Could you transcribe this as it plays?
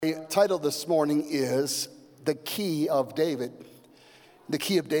The title this morning is The Key of David. The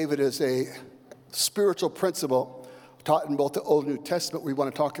Key of David is a spiritual principle taught in both the Old and New Testament we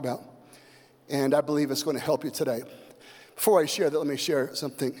want to talk about. And I believe it's going to help you today. Before I share that, let me share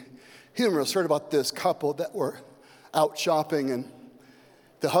something humorous. Heard about this couple that were out shopping, and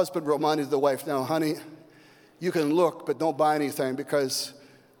the husband reminded the wife, "Now, honey, you can look, but don't buy anything because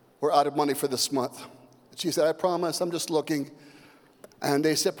we're out of money for this month." She said, "I promise, I'm just looking." And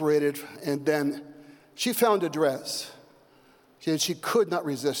they separated, and then she found a dress. She could not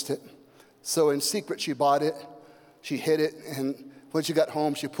resist it. So in secret, she bought it. She hid it, and when she got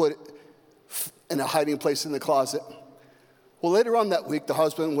home, she put it in a hiding place in the closet. Well, later on that week, the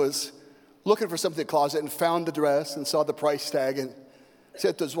husband was looking for something in the closet and found the dress and saw the price tag and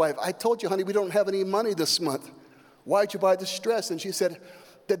said to his wife, "I told you, honey, we don't have any money this month. Why'd you buy this dress?" And she said,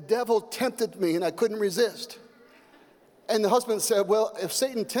 "The devil tempted me, and I couldn't resist." And the husband said, "Well, if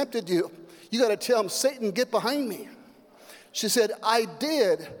Satan tempted you, you got to tell him, 'Satan, get behind me.'" She said, "I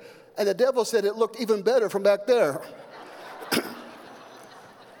did." And the devil said, "It looked even better from back there."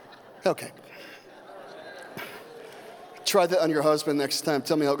 Okay. Try that on your husband next time.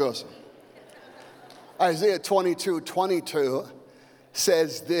 Tell me how it goes. Isaiah 22:22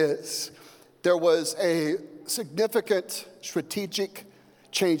 says this: there was a significant strategic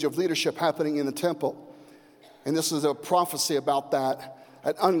change of leadership happening in the temple. And this is a prophecy about that.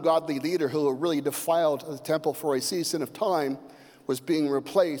 An ungodly leader who really defiled the temple for a season of time was being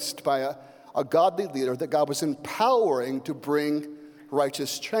replaced by a godly leader that God was empowering to bring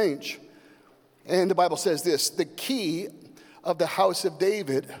righteous change. And the Bible says this: the key of the house of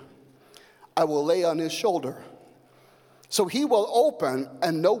David I will lay on his shoulder. So he will open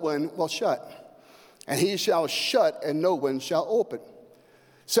and no one will shut. And he shall shut and no one shall open.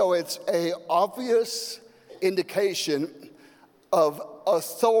 So it's an obvious indication of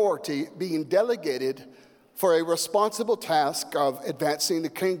authority being delegated for a responsible task of advancing the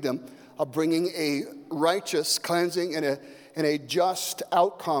kingdom, of bringing a righteous cleansing and a just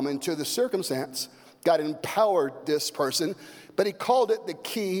outcome into the circumstance. God empowered this person, but he called it the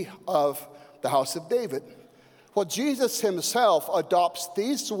key of the house of David. Well, Jesus himself adopts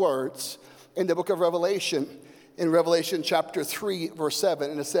these words in the book of Revelation, in Revelation chapter 3, verse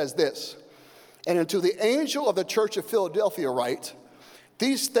 7, and it says this: "And unto the angel of the church of Philadelphia write,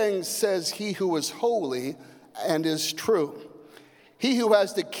 these things says he who is holy and is true, he who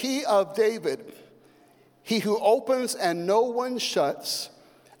has the key of David, he who opens and no one shuts,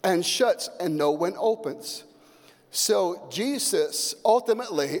 and shuts and no one opens." So Jesus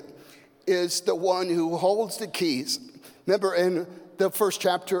ultimately is the one who holds the keys. Remember in the first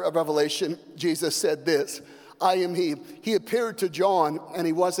chapter of Revelation, Jesus said this: "I am he." He appeared to John, and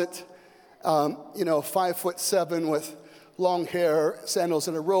he wasn't 5'7" with long hair, sandals,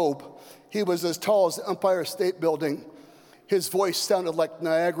 and a robe. He was as tall as the Empire State Building. His voice sounded like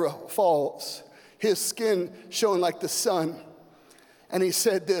Niagara Falls. His skin shone like the sun. And he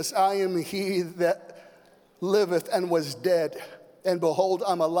said this: "I am he that liveth and was dead, and behold,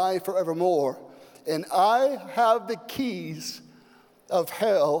 I'm alive forevermore. And I have the keys of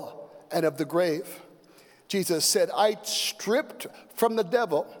hell and of the grave." Jesus said, "I stripped from the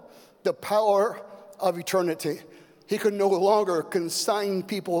devil the power of eternity. He could no longer consign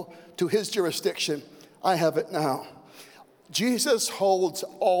people to his jurisdiction. I have it now." Jesus holds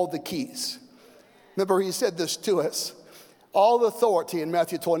all the keys. Remember, he said this to us: all authority, in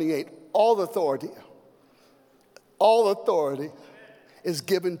Matthew 28, all authority is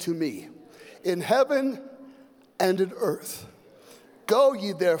given to me in heaven and in earth. Go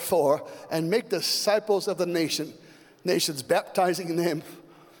ye therefore and make disciples of the nations, baptizing them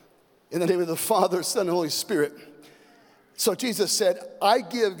in the name of the Father, Son, and Holy Spirit. So Jesus said, "I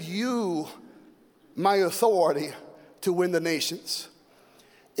give you my authority to win the nations."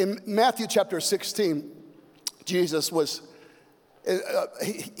 In Matthew chapter 16, Jesus was,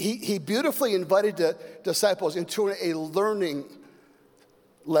 he beautifully invited the disciples into a learning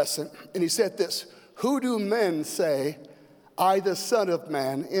lesson. And he said this: "Who do men say I, the Son of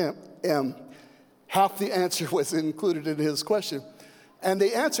Man, am?" Half the answer was included in his question. And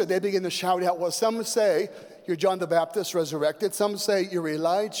they answered, they began to shout out, "Well, some say you're John the Baptist resurrected. Some say you're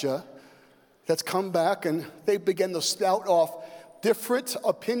Elijah that's come back." And they began to spout off different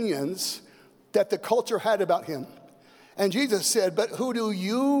opinions that the culture had about him. And Jesus said, "But who do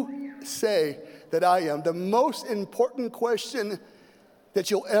you say that I am?" The most important question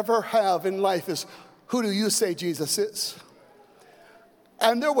that you'll ever have in life is, who do you say Jesus is?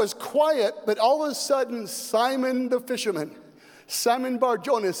 And there was quiet, but all of a sudden, Simon the fisherman, Simon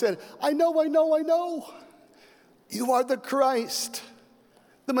Bar-Jonah, said, I know. You are the Christ,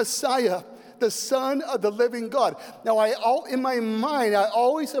 the Messiah, the Son of the living God. Now, in my mind, I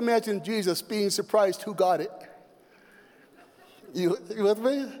always imagine Jesus being surprised who got it. You with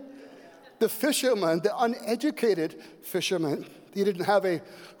me? The fisherman, the uneducated fisherman. He didn't have a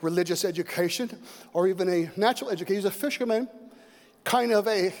religious education or even a natural education. He was a fisherman, kind of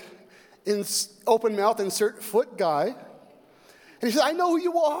a open mouth, insert foot guy. And he said, I know who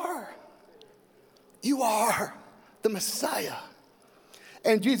you are. You are the Messiah.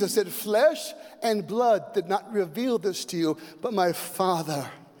 And Jesus said, flesh and blood did not reveal this to you, but my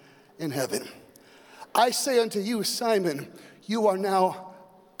Father in heaven. I say unto you, Simon, you are now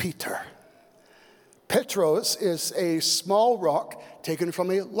Peter. Petros is a small rock taken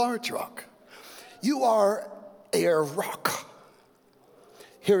from a large rock. You are a rock.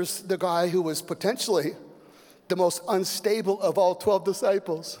 Here's the guy who was potentially the most unstable of all 12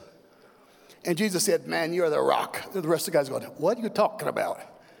 disciples. And Jesus said, man, you're the rock. And the rest of the guys going, what are you talking about?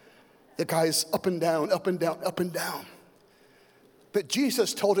 The guy's up and down, up and down, up and down. But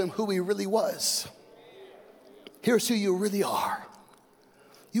Jesus told him who he really was. Here's who you really are.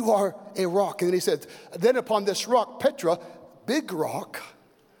 You are a rock. And then he said, then upon this rock, Petra, big rock,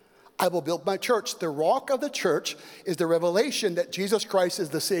 I will build my church. The rock of the church is the revelation that Jesus Christ is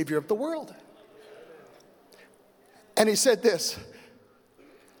the Savior of the world. And he said this,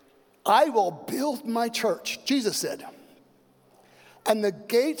 I will build my church, Jesus said. And the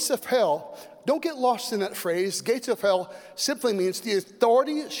gates of hell, don't get lost in that phrase. Gates of hell simply means the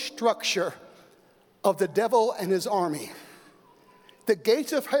authority structure of the devil and his army. The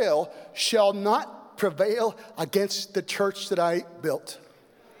gates of hell shall not prevail against the church that I built.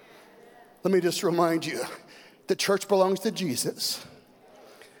 Let me just remind you, the church belongs to Jesus.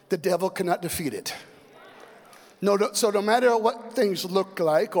 The devil cannot defeat it. So no matter what things look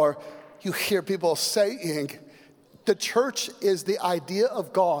like or you hear people saying, the church is the idea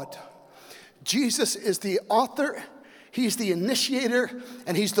of God. Jesus is the author, he's the initiator,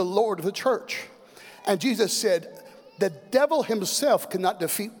 and he's the Lord of the church. And Jesus said, the devil himself cannot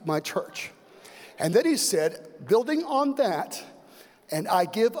defeat my church. And then he said, building on that, and I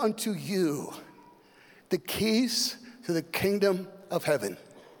give unto you the keys to the kingdom of heaven.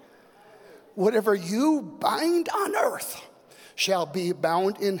 Whatever you bind on earth shall be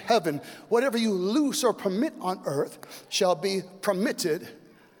bound in heaven. Whatever you loose or permit on earth shall be permitted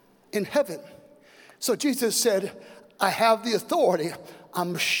in heaven. So Jesus said, I have the authority.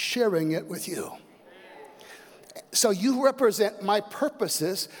 I'm sharing it with you. So you represent my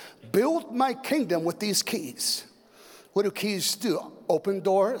purposes. Build my kingdom with these keys. What do keys do? Open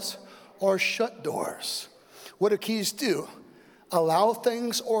doors or shut doors? What do keys do? Allow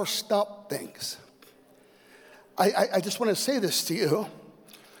things or stop things? I just want to say this to you.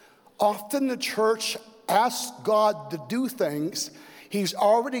 Often the church asks God to do things he's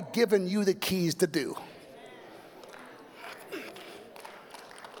already given you the keys to do.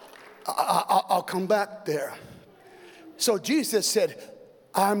 I'll come back there. So Jesus said,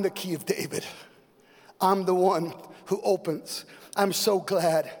 I'm the key of David. I'm the one who opens. I'm so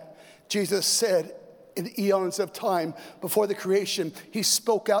glad. Jesus said in eons of time before the creation, he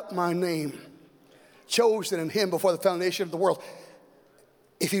spoke out my name. Chosen in him before the foundation of the world.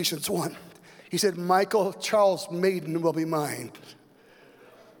 Ephesians 1. He said, Michael Charles Maiden will be mine.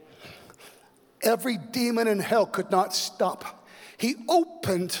 Every demon in hell could not stop. He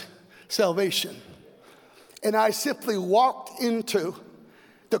opened salvation. And I simply walked into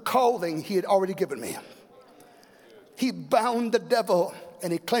the calling he had already given me. He bound the devil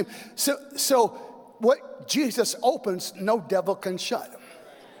and he claimed. So what Jesus opens, no devil can shut.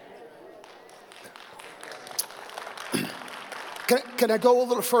 Can I go a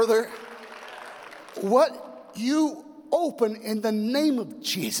little further? What you open in the name of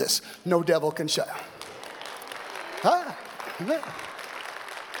Jesus, no devil can shut. Huh?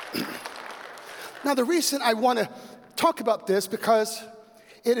 Now, the reason I want to talk about this, because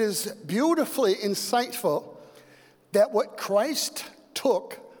it is beautifully insightful that what Christ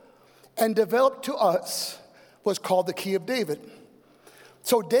took and developed to us was called the key of David.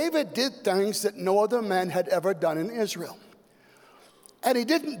 So David did things that no other man had ever done in Israel. And he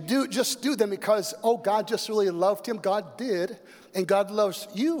didn't just do them because, God just really loved him. God did, and God loves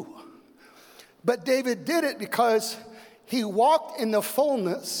you. But David did it because he walked in the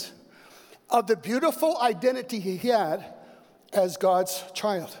fullness of the beautiful identity he had as God's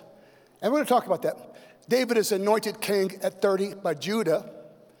child. And we're going to talk about that. David is anointed king at 30 by Judah.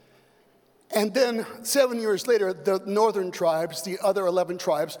 And then 7 years later, the northern tribes, the other 11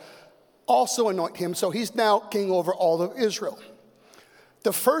 tribes, also anoint him. So he's now king over all of Israel.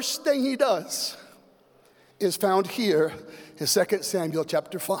 The first thing he does is found here in 2 Samuel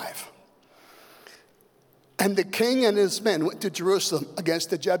chapter 5. And the king and his men went to Jerusalem against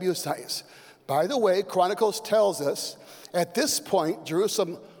the Jebusites. By the way, Chronicles tells us at this point,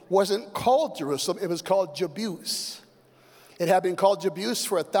 Jerusalem wasn't called Jerusalem, it was called Jebus. It had been called Jebus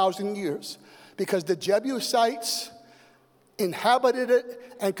for 1,000 years because the Jebusites inhabited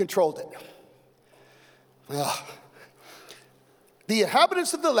it and controlled it. The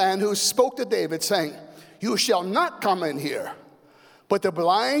inhabitants of the land who spoke to David saying, "You shall not come in here, but the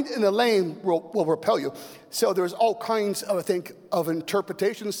blind and the lame will repel you." So there's all kinds of, I think, of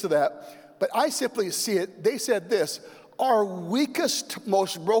interpretations to that. But I simply see it, they said this: our weakest,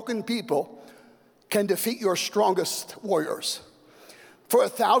 most broken people can defeat your strongest warriors. For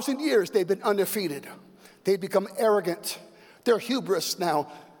 1,000 years, they've been undefeated. They've become arrogant. Their hubris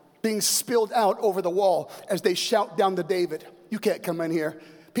now being spilled out over the wall as they shout down to David, "You can't come in here."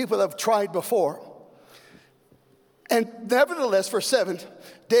 People have tried before. And nevertheless, verse 7,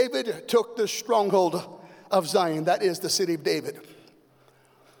 David took the stronghold of Zion, that is the city of David.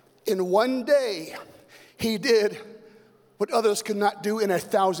 In one day, he did what others could not do in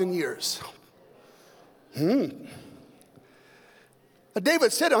 1,000 years.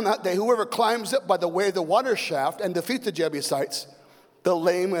 David said on that day, "Whoever climbs up by the way of the water shaft and defeats the Jebusites, the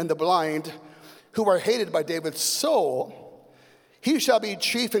lame and the blind, who are hated by David's soul, he shall be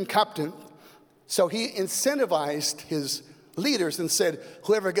chief and captain." So he incentivized his leaders and said,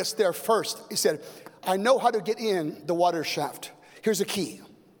 whoever gets there first, he said, "I know how to get in the water shaft. Here's a key."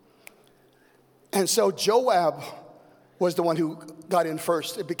 And so Joab was the one who got in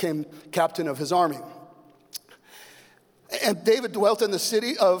first and became captain of his army. And David dwelt in the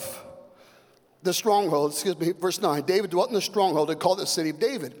city of the stronghold, verse 9. David dwelt in the stronghold and called it the city of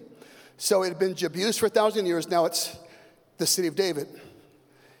David. So it had been Jebus for 1,000 years. Now it's the city of David.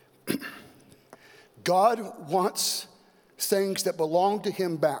 God wants things that belong to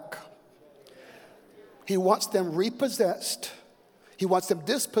him back. He wants them repossessed. He wants them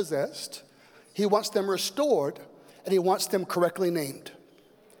dispossessed. He wants them restored. And he wants them correctly named.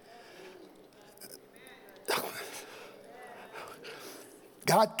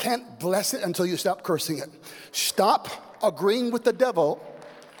 God can't bless it until you stop cursing it. Stop agreeing with the devil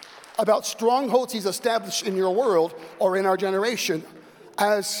about strongholds he's established in your world or in our generation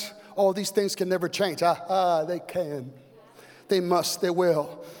as, "Oh, these things can never change." They can. They must, they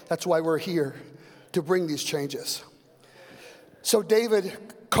will. That's why we're here, to bring these changes. So David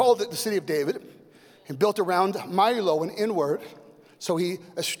called it the city of David and built around Milo and inward. So he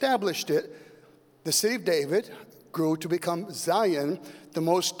established it. The city of David grew to become Zion. The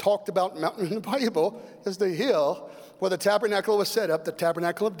most talked about mountain in the Bible is the hill where the tabernacle was set up, the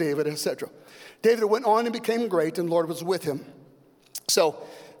tabernacle of David, etc. David went on and became great, and the Lord was with him. So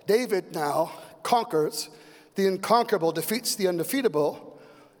David now conquers the unconquerable, defeats the undefeatable,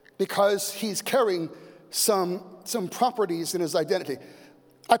 because he's carrying some properties in his identity.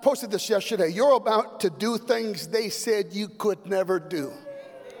 I posted this yesterday. You're about to do things they said you could never do.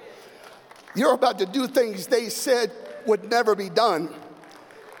 You're about to do things they said would never be done.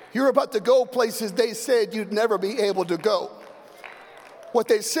 You're about to go places they said you'd never be able to go. What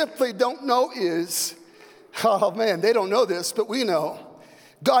they simply don't know is, oh man, they don't know this, but we know.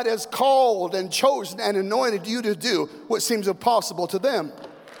 God has called and chosen and anointed you to do what seems impossible to them.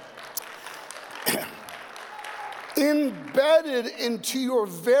 Embedded into your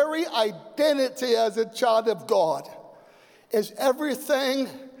very identity as a child of God is everything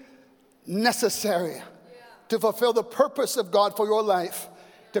necessary to fulfill the purpose of God for your life,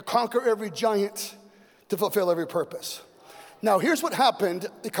 to conquer every giant, to fulfill every purpose. Now, here's what happened,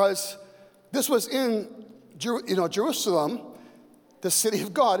 because this was in Jerusalem, the city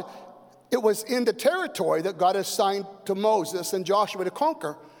of God. It was in the territory that God assigned to Moses and Joshua to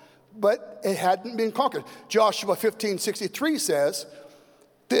conquer, but it hadn't been conquered. Joshua 15:63 says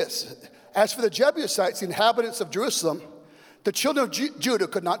this: "As for the Jebusites, the inhabitants of Jerusalem, the children of Judah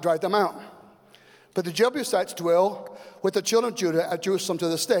could not drive them out. But the Jebusites dwell with the children of Judah at Jerusalem to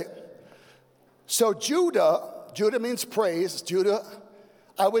this day." So Judah means praise. Judah,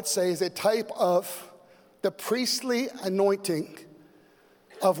 I would say, is a type of the priestly anointing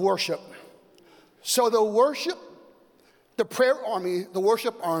of worship. So the prayer army, the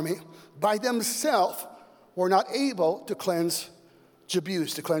worship army, by themselves were not able to cleanse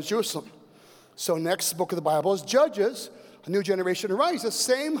Jebus, to cleanse Jerusalem. So next book of the Bible is Judges. A new generation arises.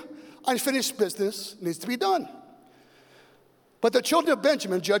 Same unfinished business needs to be done. But the children of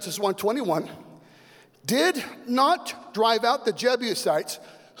Benjamin, Judges 1:21, did not drive out the Jebusites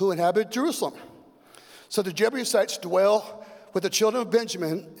who inhabit Jerusalem. So the Jebusites dwell with the children of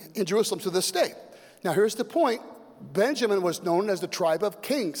Benjamin in Jerusalem to this day. Now here's the point. Benjamin was known as the tribe of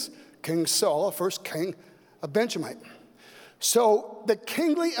kings. King Saul, first king of Benjamin. So the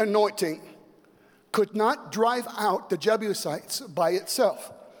kingly anointing could not drive out the Jebusites by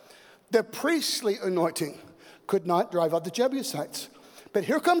itself. The priestly anointing could not drive out the Jebusites. But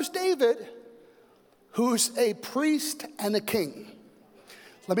here comes David, who's a priest and a king.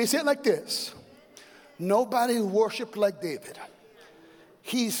 Let me say it like this. Nobody worshiped like David.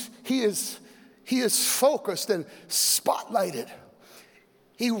 He is focused and spotlighted.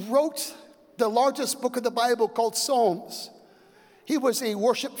 He wrote the largest book of the Bible called Psalms. He was a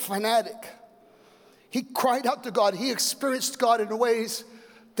worship fanatic. He cried out to God. He experienced God in ways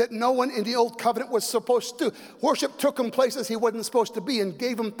that no one in the old covenant was supposed to. Worship took him places he wasn't supposed to be and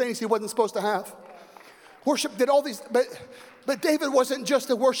gave him things he wasn't supposed to have. Worship did all these, but David wasn't just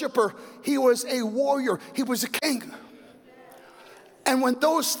a worshiper. He was a warrior. He was a king. And when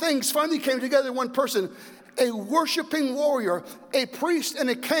those things finally came together in one person, a worshiping warrior, a priest and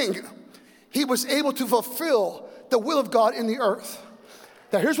a king, he was able to fulfill the will of God in the earth.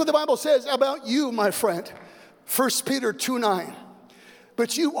 Now here's what the Bible says about you, my friend. 1 Peter 2:9.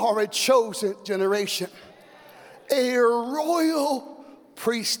 But you are a chosen generation, a royal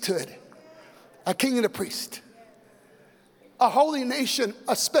priesthood, a king and a priest, a holy nation,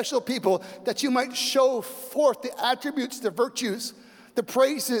 a special people, that you might show forth the attributes, the virtues, the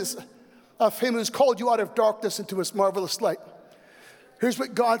praises of him who's called you out of darkness into his marvelous light. Here's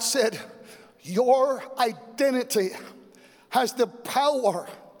what God said. Your identity has the power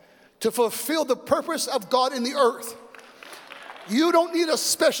to fulfill the purpose of God in the earth. You don't need a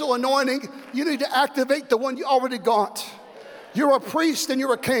special anointing. You need to activate the one you already got. You're a priest and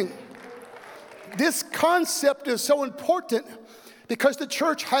you're a king. This concept is so important because the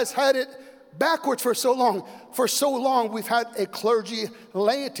church has had it backwards for so long. For so long, we've had a clergy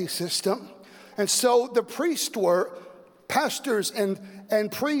laity system. And so the priests were pastors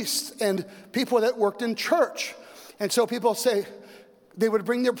and priests and people that worked in church. And so people say they would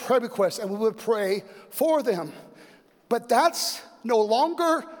bring their prayer requests and we would pray for them. But that's no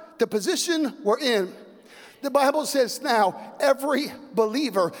longer the position we're in. The Bible says now every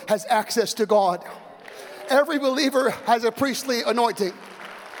believer has access to God. Every believer has a priestly anointing.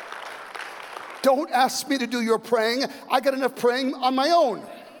 Don't ask me to do your praying. I got enough praying on my own.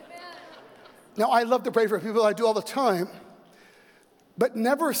 Now, I love to pray for people. I do all the time. But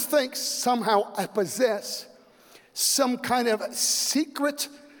never think somehow I possess some kind of secret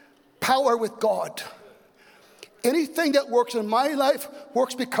power with God. Anything that works in my life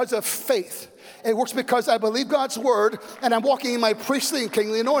works because of faith. It works because I believe God's word and I'm walking in my priestly and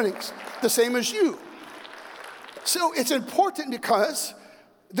kingly anointings, the same as you. So it's important because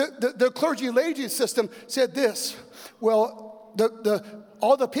the clergy laity system said this. Well,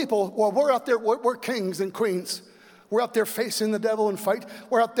 all the people, well, we're out there, we're kings and queens. We're out there facing the devil and fight.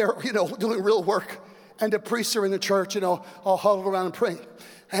 We're out there, doing real work. And the priests are in the church, all huddled around and praying.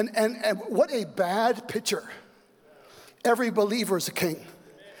 And what a bad picture. Every believer is a king.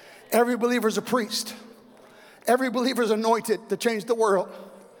 Every believer is a priest. Every believer is anointed to change the world.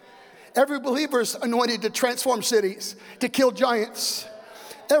 Every believer is anointed to transform cities, to kill giants.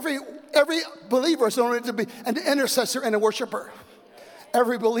 Every believer is anointed to be an intercessor and a worshiper.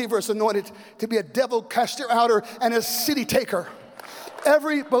 Every believer is anointed to be a devil caster outer and a city taker.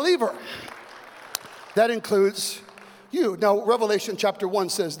 Every believer. That includes you. Now, Revelation chapter 1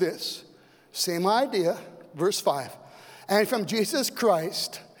 says this. Same idea, verse 5. And from Jesus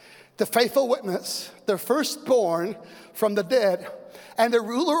Christ, the faithful witness, the firstborn from the dead, and the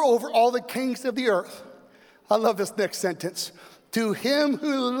ruler over all the kings of the earth. I love this next sentence. To him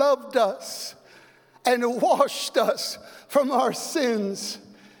who loved us and washed us from our sins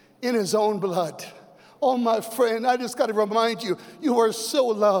in his own blood. Oh, my friend, I just got to remind you, you are so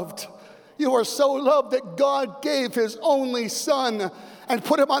loved. You are so loved that God gave his only son and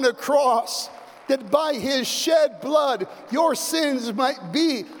put him on a cross, that by his shed blood, your sins might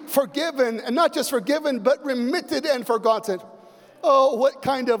be forgiven, and not just forgiven, but remitted and forgotten. Oh, what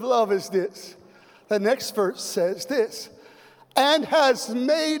kind of love is this? The next verse says this, and has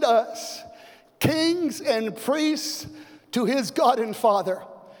made us kings and priests to his God and Father.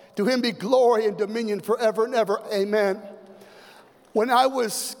 To him be glory and dominion forever and ever. Amen. When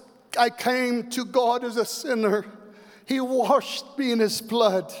I came to God as a sinner, he washed me in his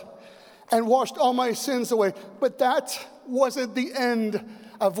blood and washed all my sins away. But that wasn't the end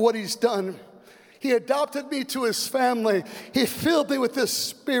of what he's done. He adopted me to his family. He filled me with his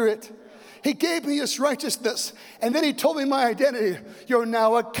Spirit. He gave me his righteousness. And then he told me my identity. You're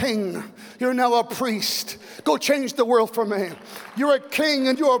now a king. You're now a priest. Go change the world for me. You're a king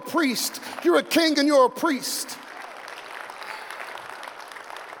and you're a priest. You're a king and you're a priest.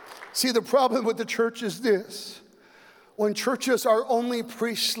 See, the problem with the church is this. When churches are only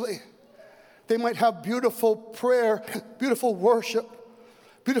priestly, they might have beautiful prayer, beautiful worship,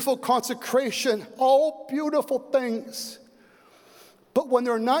 beautiful consecration, all beautiful things. But when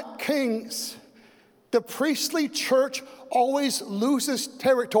they're not kings, the priestly church always loses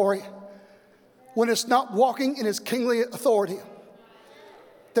territory when it's not walking in his kingly authority.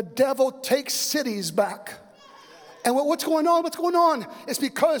 The devil takes cities back. And what's going on? What's going on? It's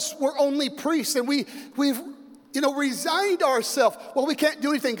because we're only priests and we've resigned ourselves. Well, we can't do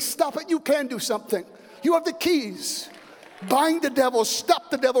anything. Stop it. You can do something. You have the keys. Bind the devil, stop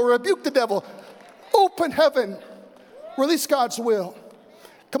the devil, rebuke the devil. Open heaven. Release God's will.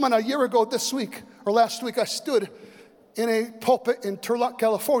 Come on, a year ago this week, or last week, I stood in a pulpit in Turlock,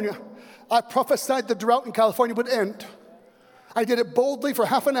 California. I prophesied the drought in California would end. I did it boldly for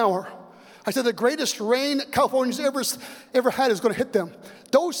half an hour. I said the greatest rain that California's ever had is going to hit them.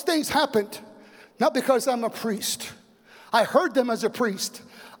 Those things happened, not because I'm a priest. I heard them as a priest.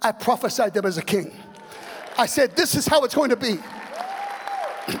 I prophesied them as a king. I said, this is how it's going to be.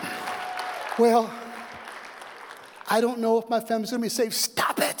 Well, I don't know if my family's going to be saved.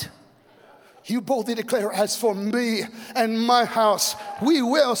 Stop it. You boldly declare, as for me and my house, we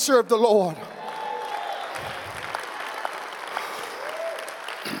will serve the Lord.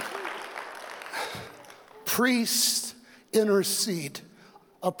 Priests intercede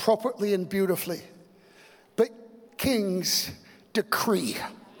appropriately and beautifully, but kings decree.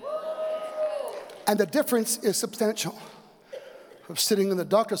 And the difference is substantial. I was sitting in the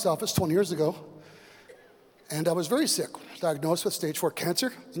doctor's office 20 years ago, and I was very sick, diagnosed with stage 4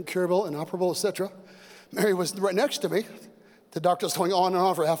 cancer, incurable, inoperable, etc. Mary was right next to me. The doctor's going on and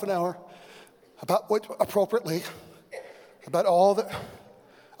on for half an hour about what appropriately, about all that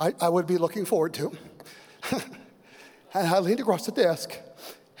I would be looking forward to. And I leaned across the desk,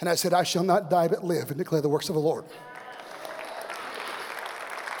 and I said, I shall not die but live and declare the works of the Lord.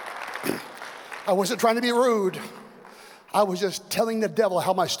 I wasn't trying to be rude. I was just telling the devil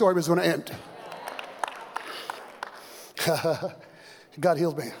how my story was going to end. God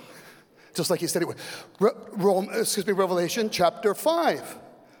healed me, just like he said he would. Revelation chapter 5.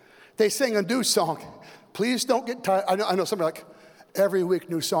 They sang a new song. Please don't get tired. I know some are like, every week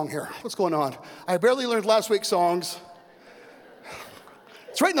new song here. What's going on? I barely learned last week's songs.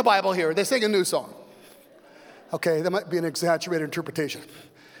 It's right in the Bible here. They sing a new song. Okay, that might be an exaggerated interpretation.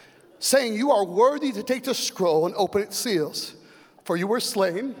 Saying, you are worthy to take the scroll and open its seals. For you were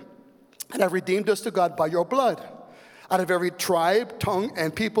slain and have redeemed us to God by your blood, out of every tribe, tongue,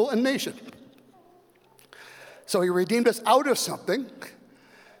 and people and nation. So he redeemed us out of something,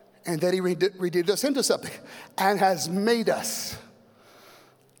 and then he redeemed us into something, and has made us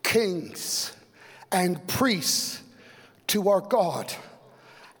kings and priests to our God,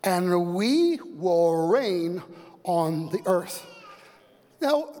 and we will reign on the earth.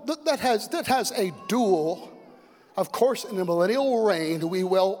 Now, that has a dual. Of course, in the millennial reign, we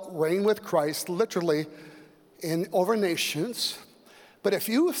will reign with Christ, literally, over nations. But if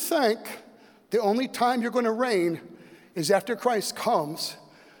you think the only time you're going to reign is after Christ comes,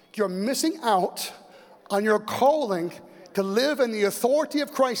 you're missing out on your calling to live in the authority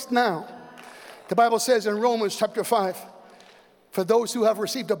of Christ now. The Bible says in Romans chapter 5, for those who have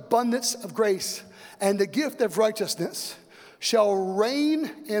received abundance of grace and the gift of righteousness shall reign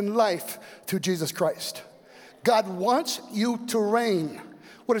in life through Jesus Christ. God wants you to reign.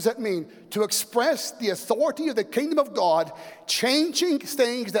 What does that mean? To express the authority of the kingdom of God, changing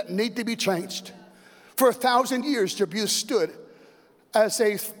things that need to be changed. For 1,000 years, Jebus stood as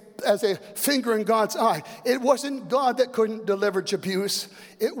a finger in God's eye. It wasn't God that couldn't deliver Jebus.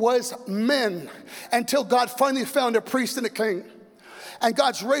 It was men, until God finally found a priest and a king. And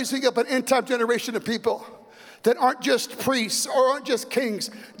God's raising up an end-time generation of people that aren't just priests or aren't just kings.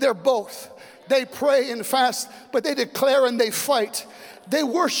 They're both. They pray and fast, but they declare and they fight. They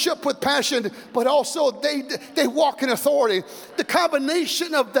worship with passion, but also they walk in authority. The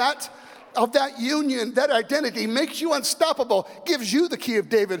combination of that union, that identity, makes you unstoppable, gives you the key of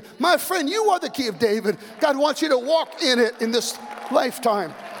David. My friend, you are the key of David. God wants you to walk in it in this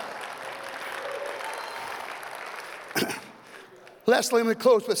lifetime. Lastly, let me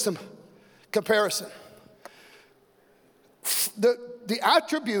close with some comparison. The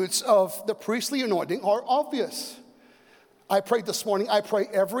attributes of the priestly anointing are obvious. I prayed this morning. I pray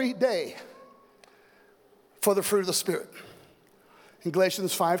every day for the fruit of the Spirit. In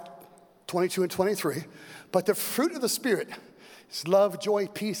Galatians 5:12, 22 and 23. But the fruit of the Spirit is love, joy,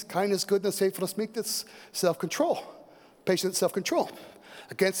 peace, kindness, goodness, faithfulness, meekness, self-control. Patience, self-control.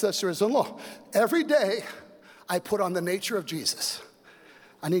 Against us there is no law. Every day I put on the nature of Jesus.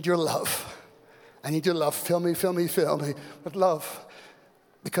 I need your love. I need your love. Fill me with love.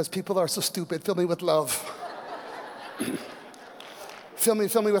 Because people are so stupid. Fill me with love. Fill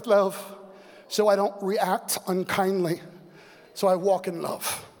me with love. So I don't react unkindly. So I walk in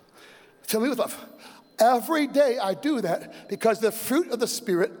love. Fill me with love. Every day I do that because the fruit of the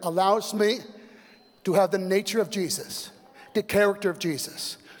Spirit allows me to have the nature of Jesus, the character of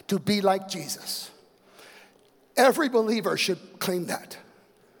Jesus, to be like Jesus. Every believer should claim that.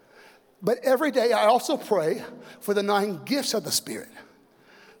 But every day I also pray for the 9 gifts of the Spirit.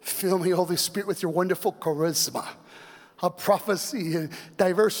 Fill me, Holy Spirit, with your wonderful charisma, of prophecy,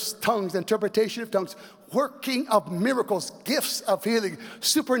 diverse tongues, interpretation of tongues, working of miracles, gifts of healing,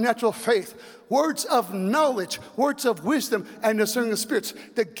 supernatural faith, words of knowledge, words of wisdom, and discerning of spirits.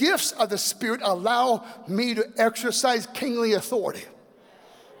 The gifts of the Spirit allow me to exercise kingly authority.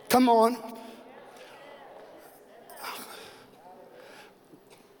 Come on.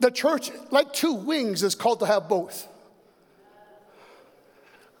 The church, like 2 wings, is called to have both.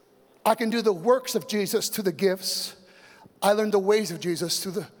 I can do the works of Jesus through the gifts. I learned the ways of Jesus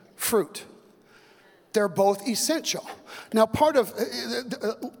through the fruit. They're both essential. Now, part of,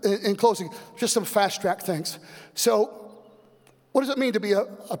 in closing, just some fast track things. So, what does it mean to be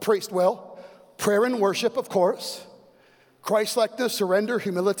a priest? Well, prayer and worship, of course. Christ-likeness, surrender,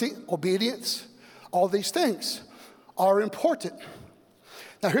 humility, obedience. All these things are important.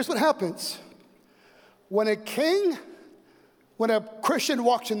 Now, here's what happens. When a Christian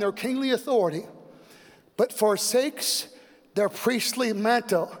walks in their kingly authority, but forsakes their priestly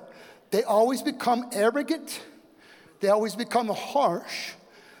mantle, they always become arrogant, they always become harsh,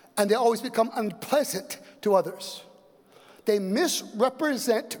 and they always become unpleasant to others. They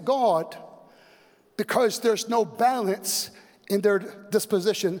misrepresent God because there's no balance in their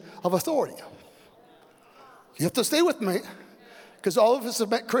disposition of authority. You have to stay with me, because all of us have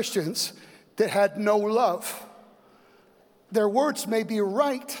met Christians that had no love. Their words may be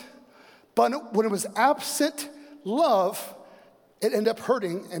right, but when it was absent love, it ended up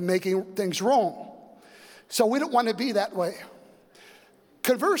hurting and making things wrong. So we don't want to be that way.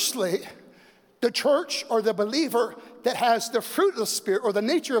 Conversely, the church or the believer that has the fruit of the Spirit or the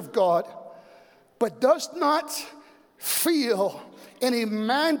nature of God, but does not feel any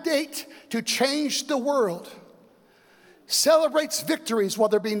mandate to change the world, celebrates victories while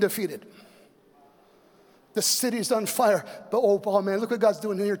they're being defeated. The city's on fire, but oh man, look what God's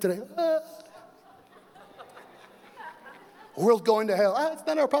doing here today. World going to hell. It's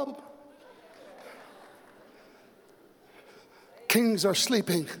not our problem. Kings are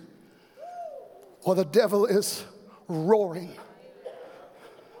sleeping while the devil is roaring.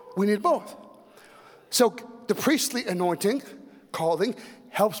 We need both. So the priestly anointing, calling,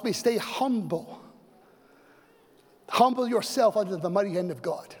 helps me stay humble. Humble yourself under the mighty hand of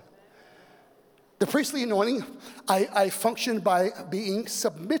God. The priestly anointing, I function by being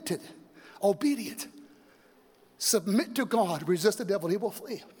submitted, obedient. Submit to God, resist the devil, he will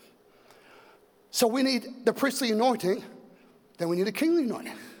flee. So we need the priestly anointing, then we need a kingly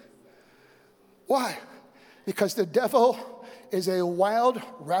anointing. Why? Because the devil is a wild,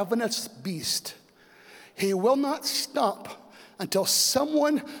 ravenous beast. He will not stop until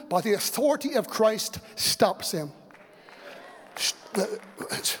someone, by the authority of Christ, stops him.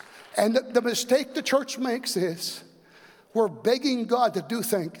 And the mistake the church makes is we're begging God to do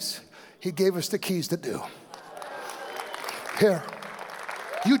things he gave us the keys to do. Here,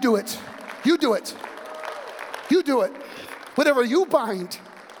 you do it. You do it. You do it. Whatever you bind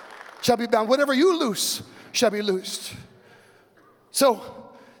shall be bound. Whatever you loose shall be loosed. So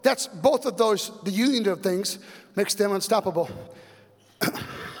that's both of those, the union of things makes them unstoppable.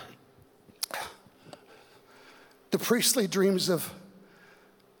 The priestly dreams of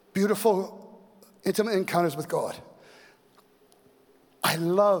beautiful, intimate encounters with God. I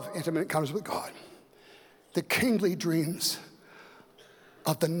love intimate encounters with God. The kingly dreams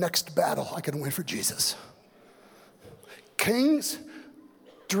of the next battle I can win for Jesus. Kings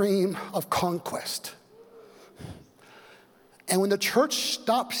dream of conquest. And when the church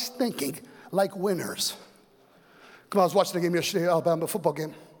stops thinking like winners. Come on, I was watching the game yesterday, Alabama football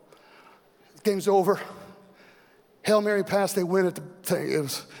game. The game's over. Hail Mary pass, they win at the thing.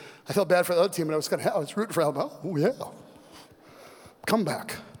 I felt bad for the other team, and I was rooting for Alabama. Oh, yeah. Come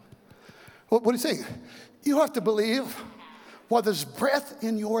back. What are you saying? You have to believe while there's breath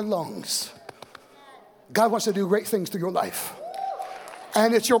in your lungs, God wants to do great things through your life.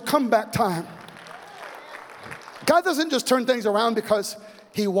 And it's your comeback time. God doesn't just turn things around because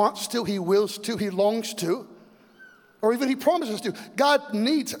he wants to, he wills to, he longs to, or even he promises to. God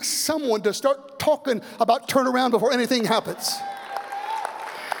needs someone to start talking about turnaround before anything happens.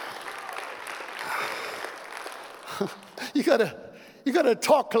 You gotta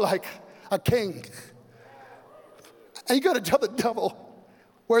talk like a king. And you gotta tell the devil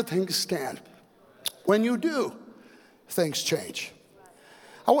where things stand. When you do, things change.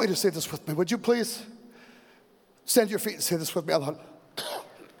 I want you to say this with me. Would you please stand to your feet and say this with me out loud?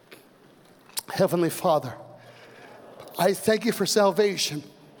 Heavenly Father, I thank you for salvation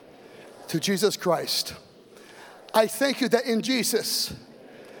through Jesus Christ. I thank you that in Jesus,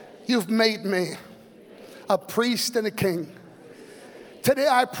 you've made me a priest and a king. Today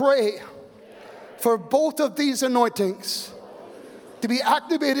I pray for both of these anointings to be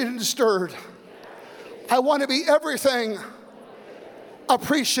activated and stirred. I want to be everything a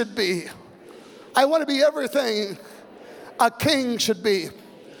priest should be. I want to be everything a king should be.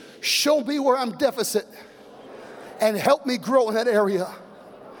 Show me where I'm deficit and help me grow in that area.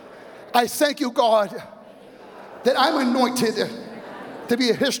 I thank you, God, that I'm anointed to be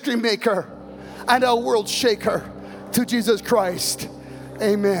a history maker and a world shaker through Jesus Christ.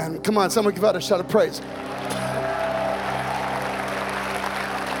 Amen. Come on, someone give out a shout of praise.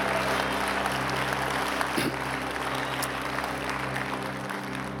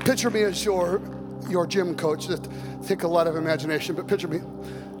 Picture me as your gym coach. That take a lot of imagination, but picture me.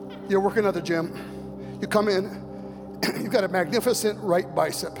 You're working at the gym. You come in, you've got a magnificent right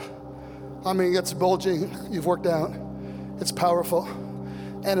bicep. I mean, it's bulging. You've worked out. It's powerful.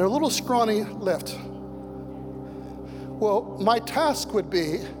 And a little scrawny left. Well, my task would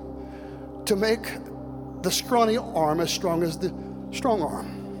be to make the scrawny arm as strong as the strong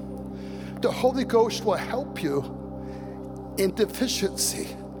arm. The Holy Ghost will help you in deficiency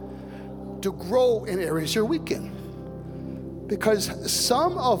to grow in areas you're weak in. Because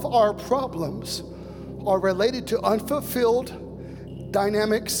some of our problems are related to unfulfilled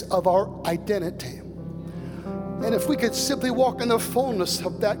dynamics of our identity. And if we could simply walk in the fullness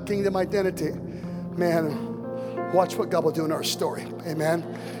of that kingdom identity, man, watch what God will do in our story. Amen.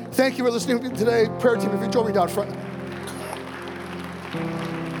 Thank you for listening today. Prayer team, if you join me down front.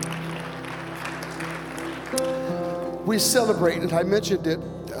 We celebrate, and I mentioned it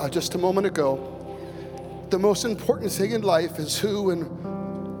just a moment ago, the most important thing in life is who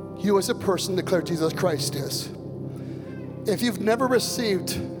and you as a person declare Jesus Christ is. If you've never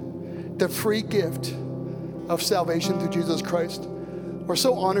received the free gift of salvation through Jesus Christ, we're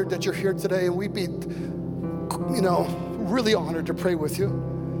so honored that you're here today, and we'd be, really honored to pray with you.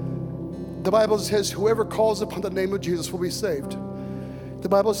 The Bible says whoever calls upon the name of Jesus will be saved. The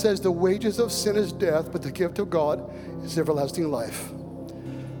Bible says the wages of sin is death, but the gift of God is everlasting life.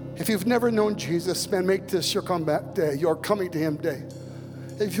 If you've never known Jesus, man, make this your comeback day, your coming to him day.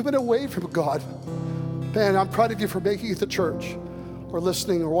 If you've been away from God, man, I'm proud of you for making it to church or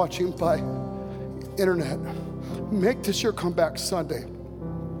listening or watching by internet. Make this your comeback Sunday.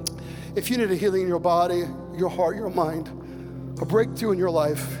 If you need a healing in your body, your heart, your mind, a breakthrough in your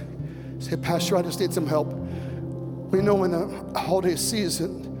life, say, Pastor, I just need some help. We know in the holiday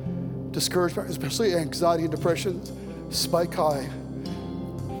season, discouragement, especially anxiety and depression, spike high.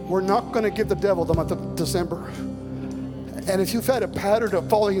 We're not going to give the devil the month of December. And if you've had a pattern of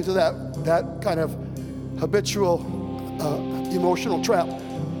falling into that kind of habitual emotional trap,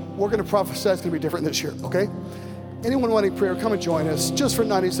 we're going to prophesy it's going to be different this year, okay? Anyone wanting prayer, come and join us. Just for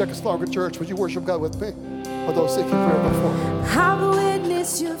 90 seconds longer, church, would you worship God with me? For those seeking prayer before. I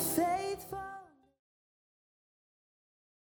witness your